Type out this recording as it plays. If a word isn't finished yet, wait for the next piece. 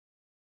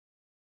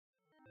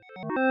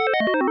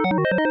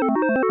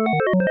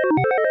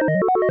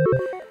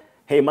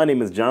Hey, my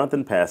name is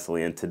Jonathan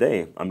Passley, and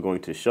today I'm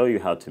going to show you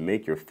how to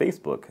make your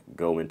Facebook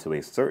go into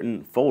a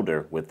certain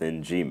folder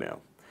within Gmail.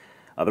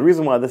 The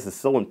reason why this is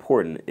so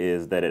important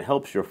is that it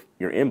helps your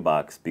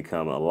inbox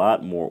become a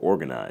lot more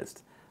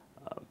organized.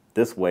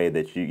 This way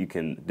that you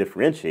can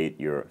differentiate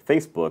your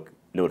Facebook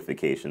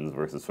notifications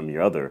versus from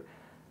your other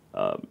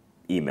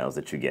emails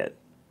that you get.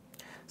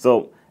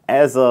 So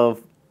as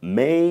of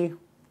May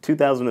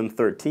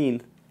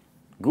 2013,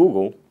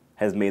 Google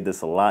has made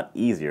this a lot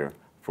easier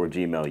for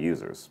Gmail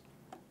users.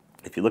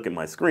 If you look at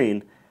my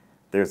screen,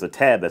 there's a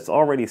tab that's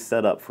already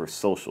set up for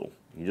social.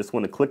 You just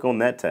want to click on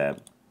that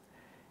tab,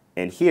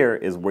 and here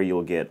is where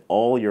you'll get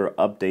all your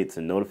updates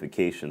and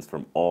notifications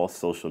from all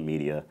social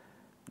media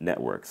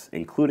networks,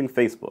 including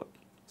Facebook.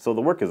 So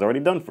the work is already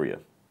done for you.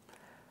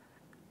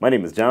 My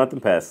name is Jonathan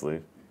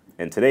Passley,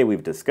 and today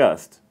we've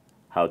discussed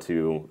how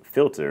to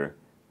filter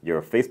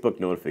your Facebook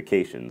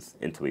notifications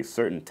into a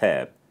certain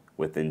tab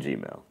within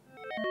Gmail.